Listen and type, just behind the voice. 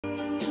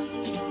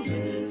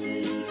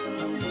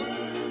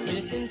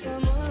Missing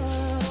someone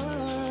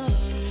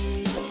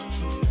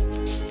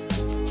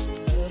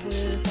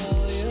with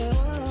all your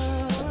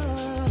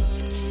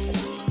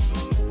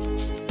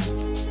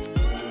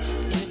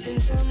missing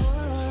someone.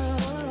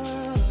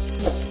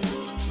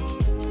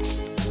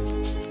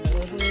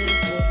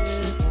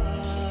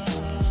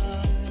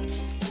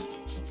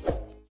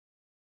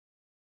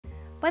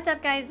 What's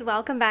up guys,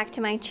 welcome back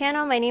to my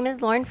channel. My name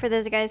is Lauren. For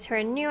those of you guys who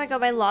are new, I go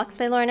by Locks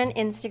by Lauren on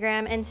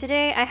Instagram, and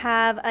today I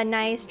have a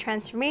nice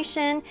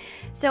transformation.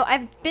 So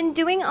I've been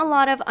doing a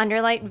lot of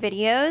underlight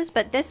videos,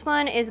 but this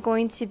one is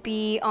going to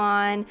be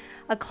on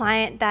a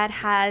client that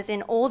has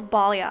an old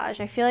balayage.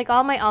 I feel like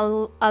all my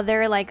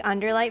other like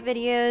underlight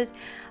videos,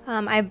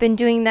 I've been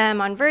doing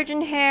them on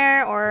virgin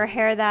hair or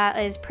hair that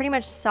is pretty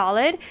much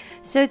solid.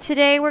 So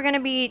today we're going to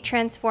be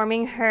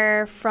transforming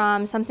her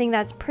from something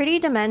that's pretty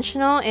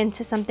dimensional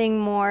into something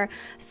more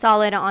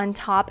solid on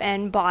top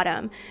and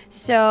bottom.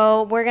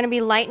 So we're going to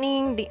be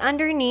lightening the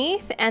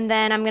underneath, and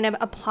then I'm going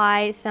to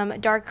apply some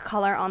dark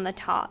color on the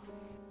top.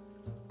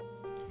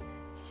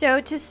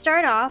 So to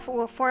start off,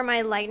 for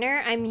my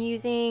lightener, I'm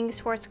using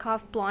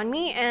Schwarzkopf Blonde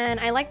Me, and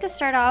I like to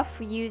start off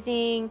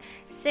using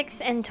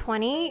 6 and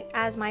 20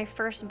 as my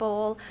first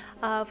bowl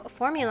of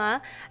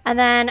formula, and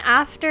then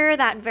after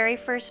that very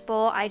first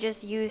bowl I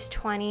just use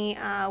 20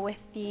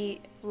 with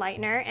the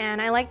lightener,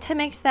 and I like to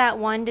mix that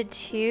 1 to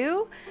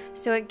 2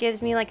 so it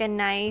gives me like a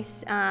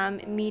nice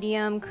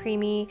medium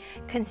creamy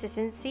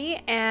consistency.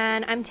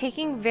 And I'm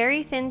taking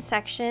very thin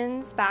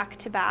sections back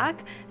to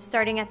back,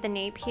 starting at the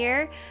nape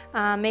here,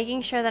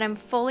 making sure that I'm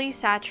fully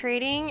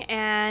saturating.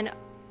 And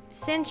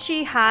since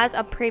she has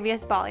a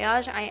previous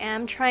balayage, I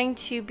am trying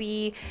to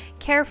be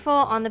careful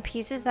on the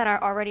pieces that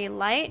are already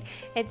light.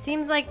 It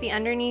seems like the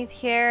underneath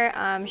here,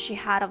 she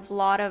had a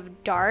lot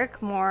of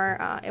dark, more,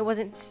 it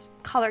wasn't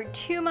colored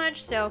too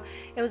much, so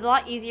it was a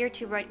lot easier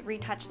to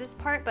retouch this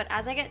part. But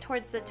as I get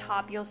towards the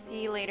top, you'll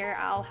see later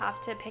I'll have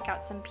to pick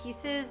out some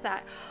pieces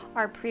that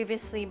are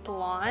previously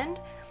blonde,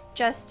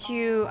 just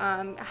to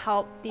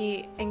help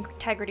the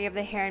integrity of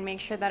the hair and make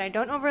sure that I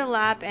don't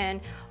overlap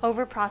and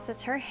over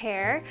process her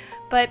hair.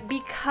 But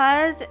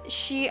because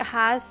she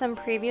has some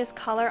previous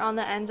color on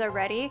the ends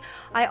already,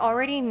 I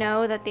already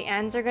know that the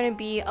ends are going to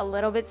be a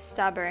little bit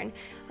stubborn.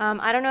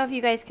 I don't know if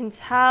you guys can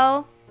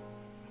tell,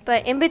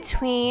 but in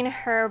between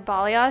her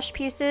balayage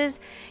pieces,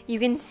 you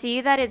can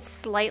see that it's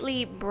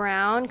slightly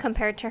brown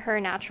compared to her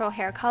natural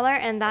hair color,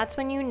 and that's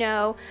when you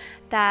know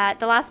that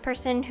the last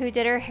person who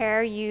did her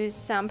hair used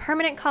some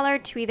permanent color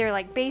to either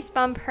like base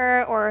bump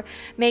her or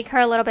make her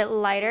a little bit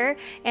lighter.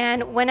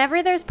 And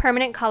whenever there's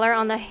permanent color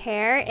on the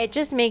hair, it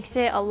just makes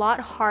it a lot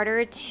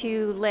harder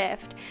to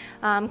lift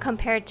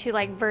compared to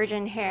like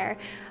virgin hair.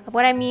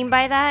 What I mean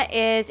by that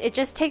is it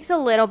just takes a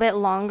little bit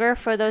longer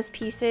for those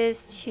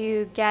pieces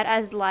to get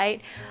as light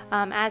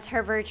as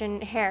her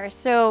virgin hair.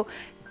 So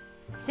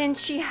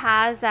since she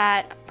has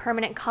that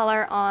permanent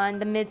color on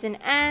the mids and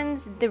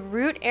ends, the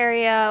root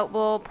area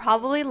will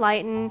probably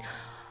lighten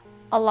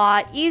a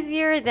lot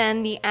easier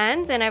than the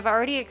ends. And I've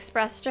already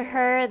expressed to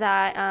her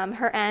that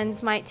her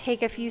ends might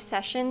take a few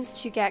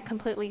sessions to get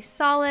completely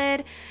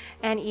solid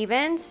and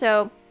even.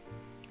 So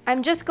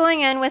I'm just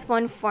going in with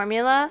one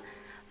formula.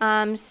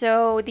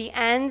 So the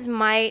ends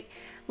might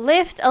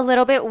lift a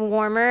little bit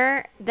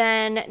warmer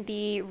than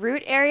the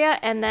root area,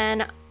 and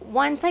then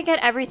once I get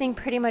everything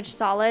pretty much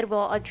solid,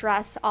 we'll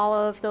address all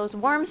of those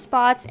warm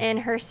spots in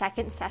her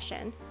second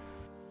session.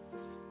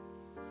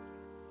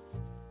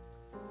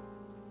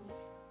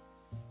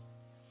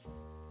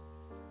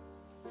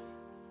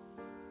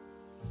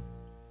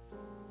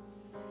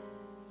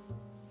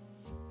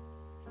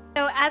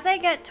 So as I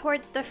get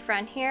towards the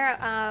front here,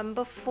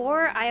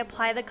 before I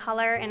apply the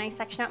color and I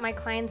section out my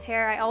client's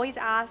hair, I always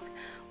ask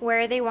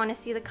where they want to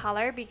see the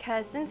color,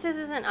 because since this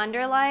is an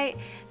underlight,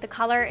 the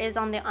color is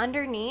on the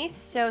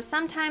underneath. So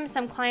sometimes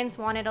some clients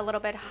want it a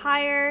little bit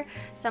higher,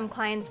 some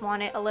clients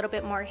want it a little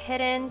bit more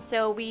hidden.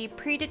 So we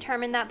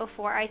predetermine that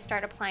before I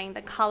start applying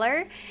the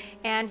color.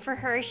 And for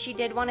her, she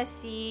did want to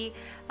see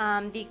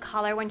the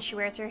color when she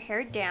wears her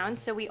hair down.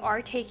 So we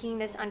are taking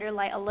this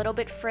underlight a little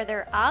bit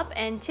further up,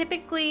 and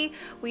typically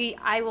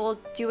I will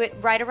do it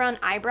right around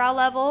eyebrow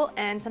level,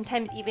 and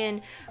sometimes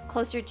even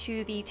closer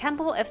to the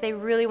temple if they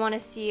really want to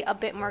see a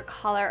bit more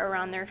color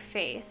around their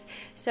face.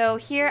 So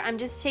here I'm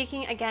just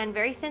taking, again,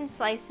 very thin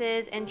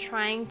slices and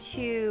trying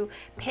to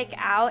pick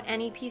out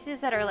any pieces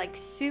that are like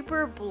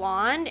super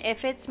blonde.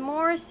 If it's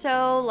more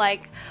so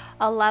like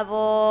a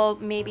level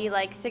maybe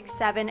like 6,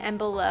 7 and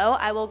below,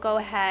 I will go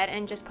ahead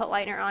and just put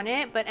lightener on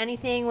it. But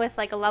anything with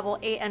like a level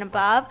 8 and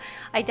above,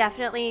 I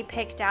definitely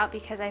picked out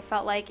because I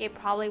felt like it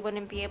probably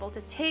wouldn't be able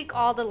to take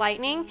all the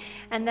lightening.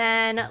 And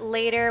then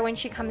later when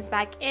she comes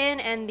back in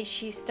and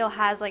she still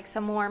has like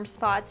some warm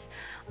spots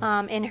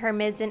in her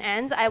mids and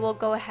ends, I will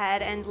go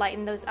ahead and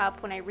lighten those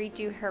up when I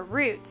redo her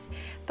roots.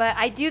 But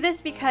I do this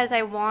because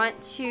I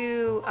want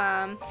to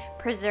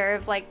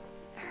preserve like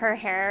her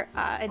hair,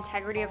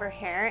 integrity of her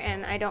hair,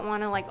 and I don't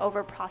want to like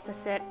over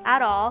process it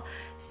at all.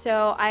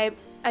 So I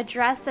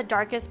address the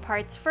darkest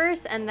parts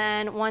first, and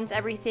then once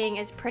everything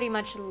is pretty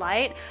much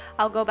light,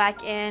 I'll go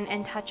back in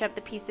and touch up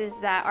the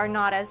pieces that are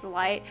not as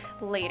light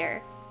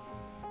later.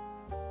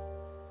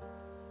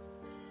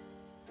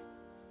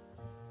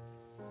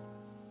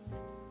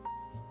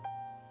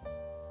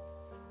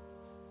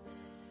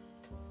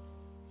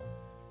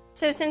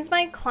 So since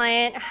my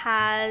client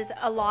has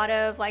a lot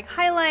of like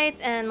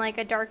highlights and like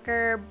a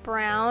darker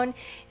brown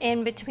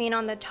in between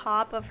on the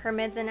top of her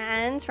mids and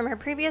ends from her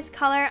previous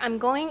color, I'm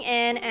going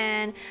in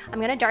and I'm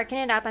going to darken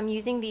it up. I'm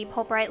using the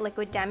Pulp Bright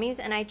Liquid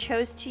Demis, and I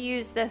chose to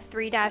use the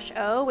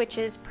 3-0, which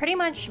is pretty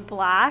much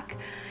black.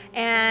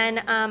 And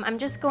I'm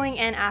just going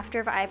in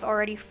after I've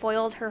already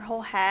foiled her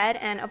whole head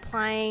and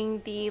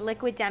applying the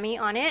liquid demi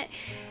on it.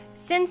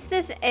 Since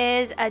this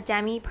is a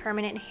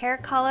demi-permanent hair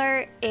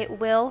color, it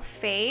will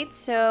fade.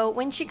 So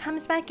when she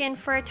comes back in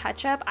for a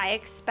touch-up, I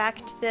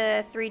expect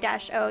the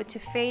 3-0 to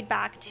fade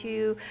back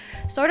to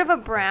sort of a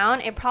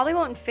brown. It probably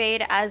won't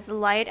fade as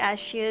light as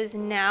she is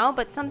now,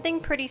 but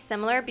something pretty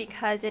similar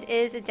because it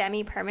is a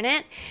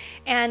demi-permanent.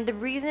 And the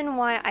reason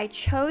why I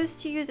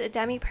chose to use a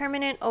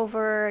demi-permanent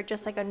over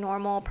just like a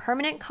normal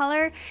permanent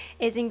color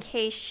is in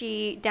case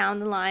she down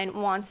the line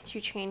wants to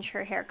change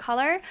her hair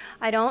color.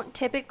 I don't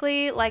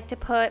typically like to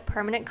put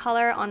permanent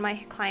color on my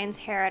client's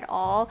hair at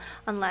all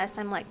unless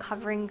I'm like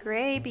covering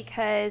gray,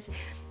 because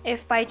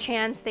if by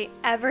chance they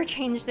ever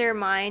change their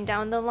mind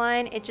down the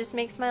line, it just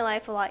makes my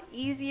life a lot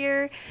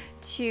easier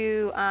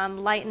to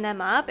lighten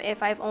them up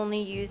if I've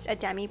only used a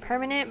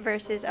demi-permanent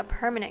versus a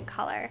permanent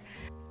color.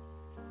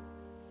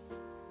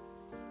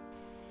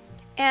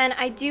 And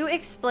I do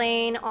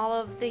explain all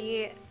of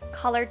the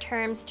color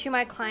terms to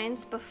my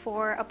clients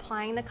before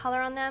applying the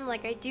color on them.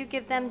 Like, I do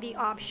give them the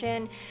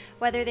option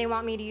whether they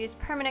want me to use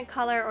permanent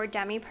color or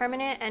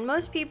demi-permanent, and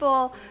most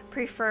people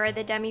prefer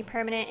the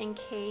demi-permanent in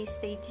case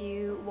they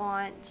do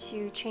want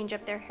to change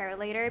up their hair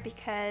later,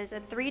 because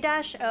a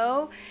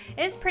 3-0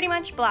 is pretty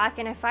much black,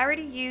 and if I were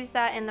to use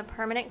that in the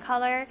permanent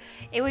color,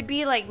 it would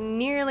be like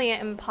nearly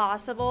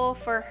impossible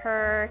for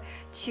her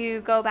to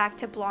go back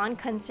to blonde,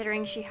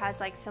 considering she has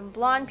like some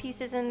blonde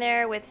pieces in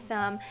there with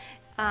some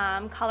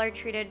color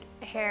treated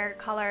hair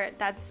color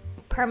that's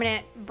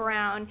permanent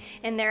brown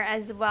in there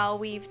as well,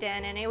 weaved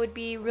in, and it would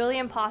be really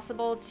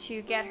impossible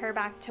to get her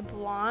back to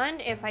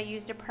blonde if I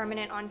used a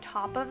permanent on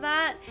top of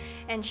that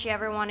and she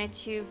ever wanted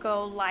to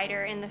go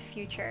lighter in the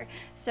future.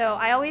 So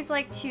I always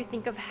like to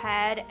think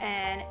ahead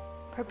and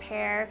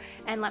prepare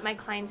and let my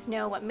clients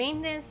know what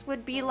maintenance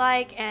would be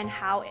like and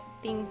how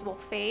things will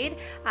fade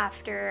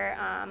after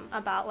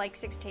about like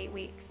 6 to 8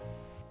 weeks.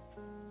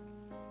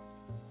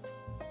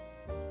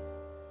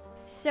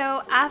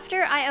 So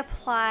after I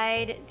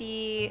applied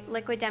the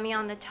liquid demi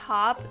on the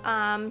top,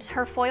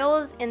 her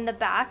foils in the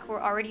back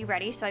were already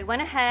ready, so I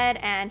went ahead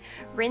and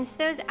rinsed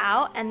those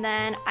out, and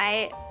then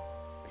I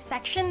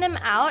sectioned them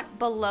out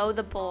below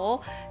the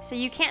bowl. So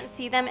you can't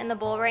see them in the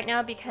bowl right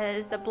now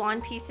because the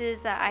blonde pieces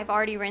that I've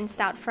already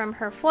rinsed out from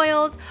her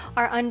foils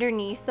are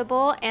underneath the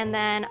bowl, and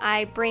then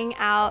I bring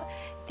out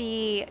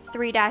the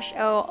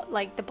 3-0,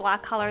 like the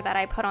black color that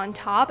I put on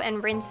top,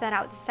 and rinse that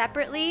out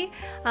separately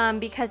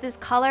because this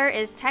color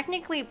is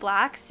technically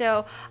black,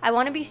 so I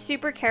want to be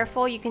super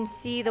careful. You can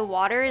see the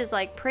water is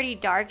like pretty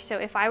dark, so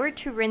if I were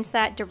to rinse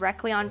that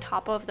directly on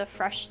top of the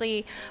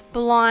freshly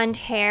blonde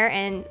hair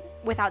and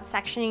without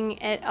sectioning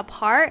it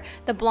apart,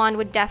 the blonde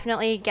would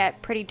definitely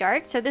get pretty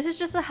dark. So this is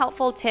just a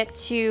helpful tip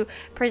to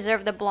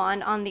preserve the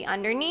blonde on the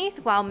underneath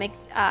while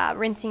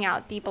rinsing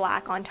out the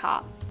black on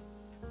top.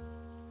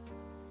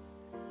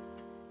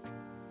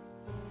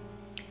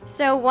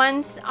 So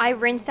once I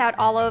rinse out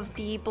all of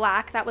the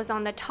black that was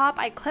on the top,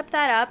 I clip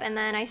that up, and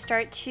then I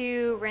start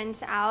to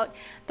rinse out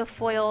the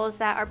foils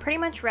that are pretty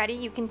much ready.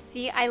 You can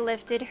see I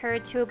lifted her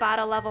to about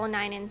a level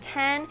 9 and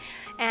 10,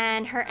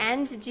 and her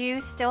ends do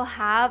still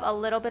have a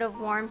little bit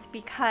of warmth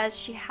because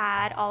she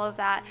had all of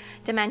that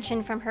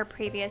dimension from her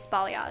previous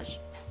balayage.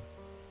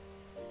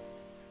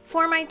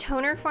 For my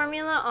toner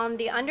formula on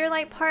the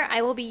underlight part,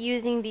 I will be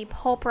using the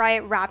Pulp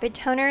Bright Rapid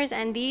Toners,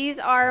 and these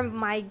are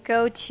my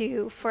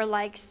go-to for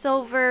like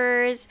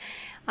silvers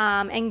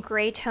and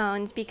gray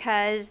tones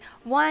because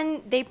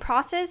one, they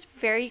process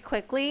very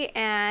quickly,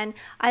 and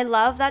I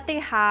love that they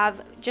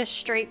have just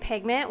straight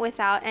pigment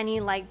without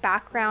any like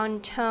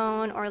background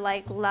tone or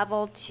like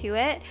level to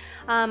it.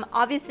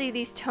 Obviously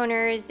these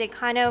toners, they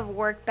kind of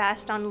work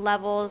best on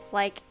levels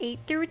like 8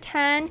 through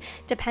 10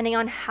 depending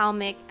on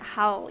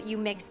how you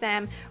mix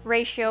them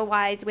ratio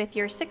wise with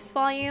your 6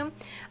 volume.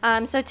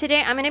 So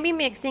today I'm going to be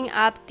mixing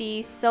up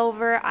the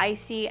silver,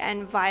 icy,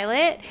 and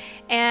violet,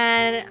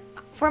 and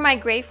for my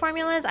gray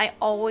formulas, I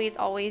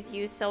always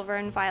use silver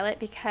and violet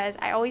because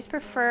I always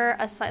prefer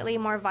a slightly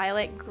more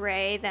violet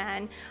gray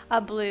than a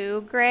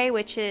blue gray,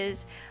 which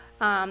is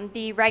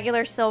the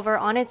regular silver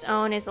on its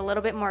own is a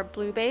little bit more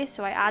blue based,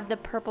 so I add the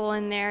purple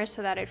in there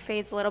so that it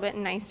fades a little bit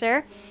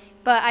nicer.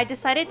 But I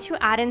decided to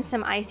add in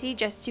some icy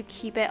just to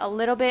keep it a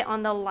little bit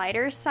on the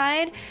lighter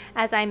side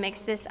as I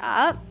mix this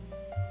up.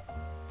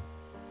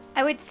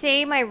 I would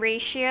say my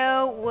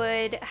ratio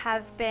would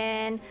have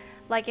been,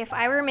 like, if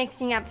I were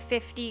mixing up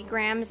 50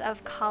 grams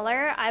of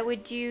color, I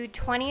would do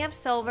 20 of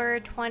silver,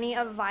 20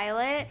 of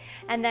violet,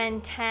 and then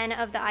 10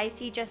 of the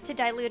icy just to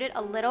dilute it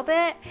a little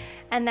bit.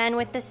 And then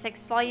with the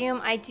 6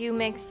 volume, I do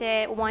mix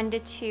it 1 to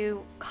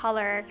 2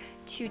 color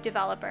to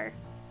developer.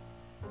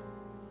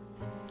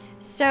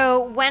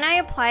 So when I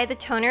apply the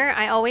toner,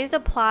 I always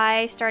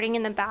apply starting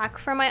in the back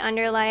for my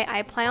underlight. I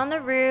apply on the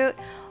root,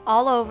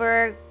 all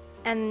over.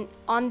 And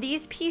on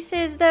these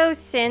pieces though,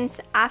 since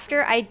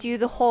after I do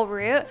the whole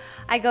root,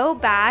 I go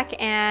back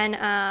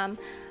and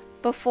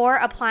before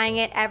applying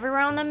it everywhere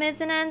on the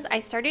mids and ends, I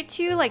started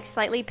to like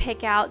slightly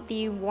pick out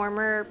the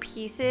warmer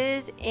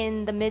pieces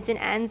in the mids and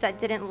ends that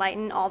didn't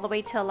lighten all the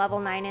way to level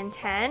 9 and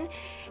 10.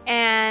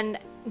 And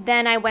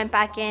then I went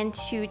back in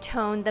to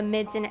tone the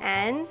mids and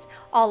ends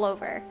all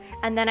over.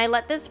 And then I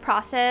let this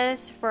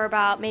process for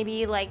about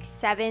maybe like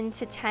 7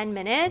 to 10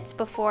 minutes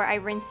before I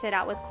rinse it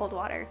out with cold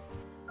water.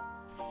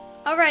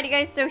 Alrighty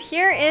guys, so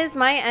here is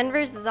my end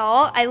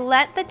result. I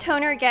let the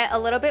toner get a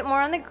little bit more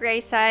on the gray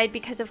side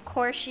because of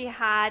course she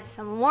had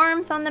some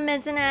warmth on the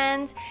mids and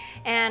ends,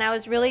 and I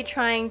was really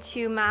trying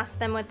to mask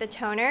them with the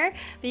toner.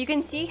 But you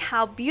can see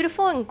how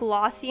beautiful and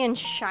glossy and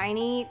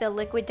shiny the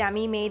liquid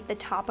demi made the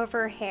top of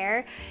her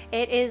hair.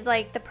 It is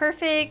like the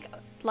perfect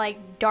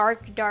like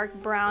dark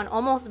brown,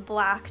 almost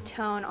black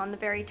tone on the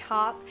very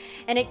top,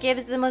 and it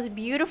gives the most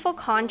beautiful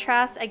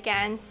contrast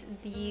against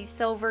the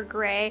silver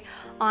gray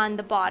on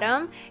the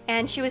bottom.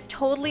 And she was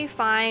totally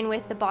fine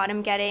with the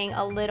bottom getting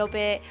a little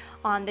bit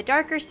on the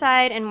darker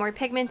side and more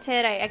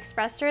pigmented. I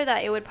expressed her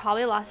that it would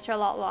probably last her a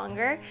lot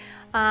longer.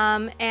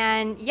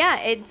 And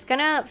yeah, it's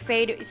gonna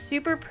fade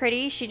super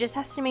pretty. She just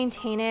has to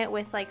maintain it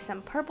with like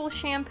some purple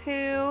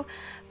shampoo,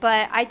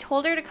 but I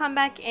told her to come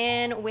back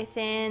in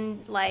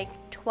within like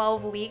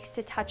 12 weeks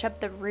to touch up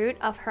the root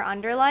of her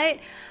underlight.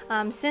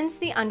 Since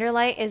the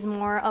underlight is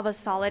more of a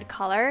solid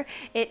color,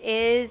 it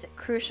is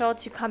crucial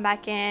to come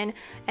back in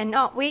and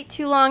not wait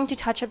too long to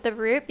touch up the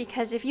root,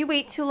 because if you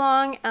wait too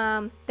long,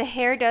 the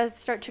hair does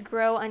start to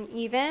grow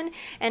uneven,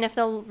 and if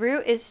the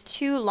root is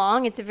too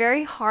long, it's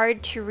very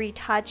hard to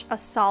retouch a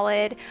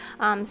solid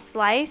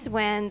slice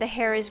when the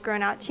hair is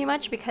grown out too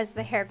much because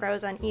the hair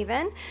grows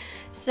uneven.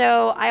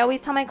 So I always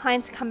tell my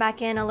clients to come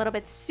back in a little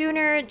bit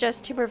sooner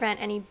just to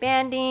prevent any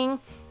banding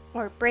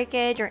or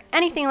breakage or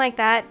anything like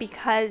that,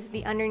 because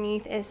the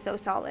underneath is so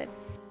solid.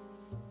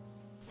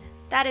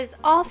 That is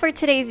all for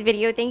today's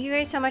video. Thank you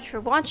guys so much for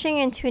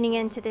watching and tuning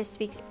in to this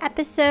week's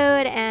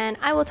episode, and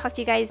I will talk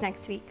to you guys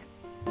next week.